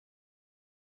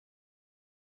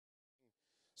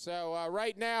So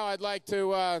right now I'd like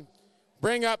to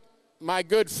bring up my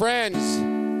good friends.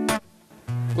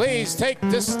 Please take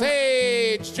the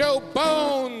stage, Joe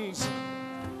Bones,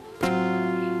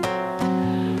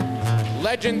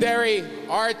 Legendary,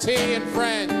 RT, and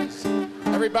friends.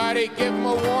 Everybody give them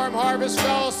a warm Harvest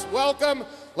Fest welcome.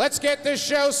 Let's get this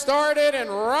show started and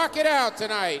rock it out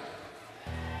tonight.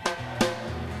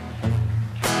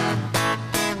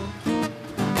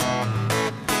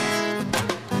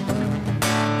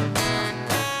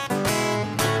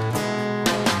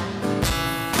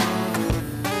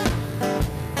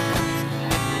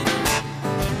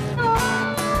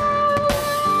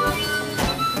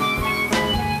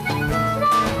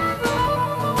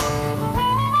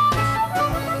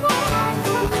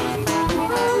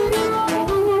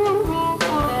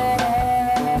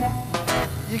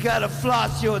 You gotta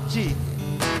floss your teeth.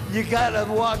 You gotta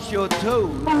wash your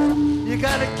toes. You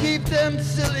gotta keep them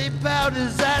silly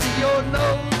powders out of your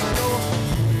nose.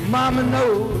 Your mama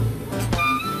knows.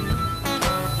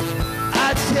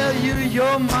 I tell you,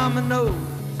 your mama knows.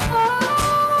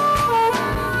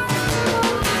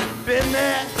 Been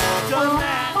there, done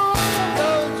that,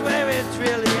 knows where it's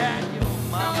really at. Your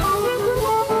mama.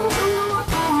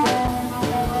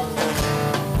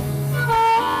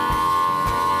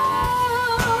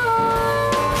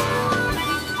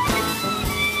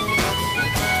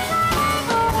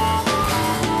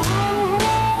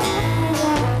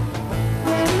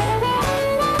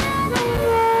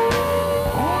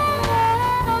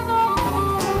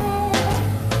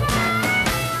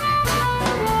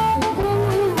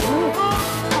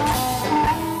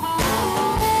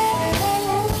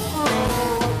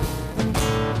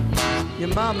 Your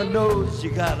mama knows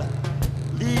you gotta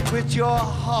lead with your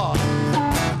heart.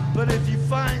 But if you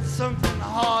find something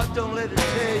hard, don't let it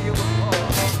tear you apart.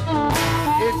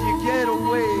 If you get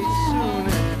away soon,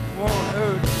 it won't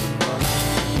hurt you much.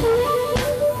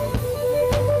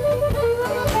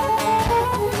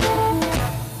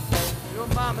 Your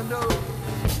mama knows.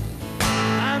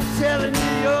 I'm telling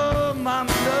you, your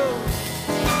mama knows.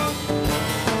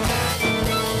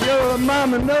 Your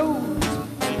mama knows.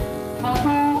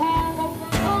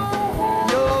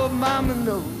 Your mama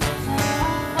knows.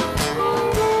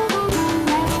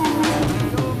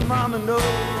 Your mama knows.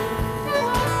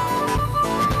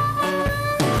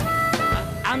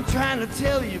 I'm trying to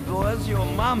tell you, boys, your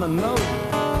mama knows.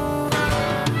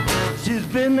 She's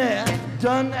been there,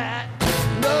 done that,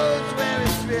 knows where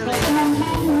it's really at.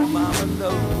 Your mama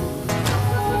knows.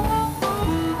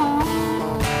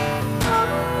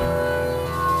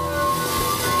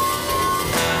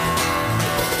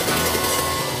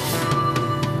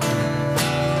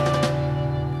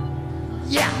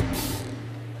 Yeah,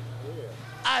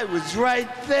 I was right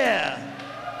there.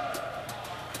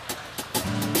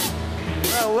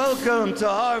 Well, welcome to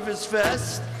Harvest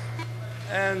Fest.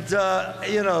 And,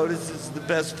 you know, this is the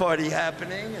best party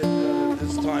happening at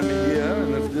this time of year.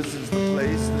 And if this is the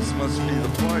place, this must be the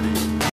party.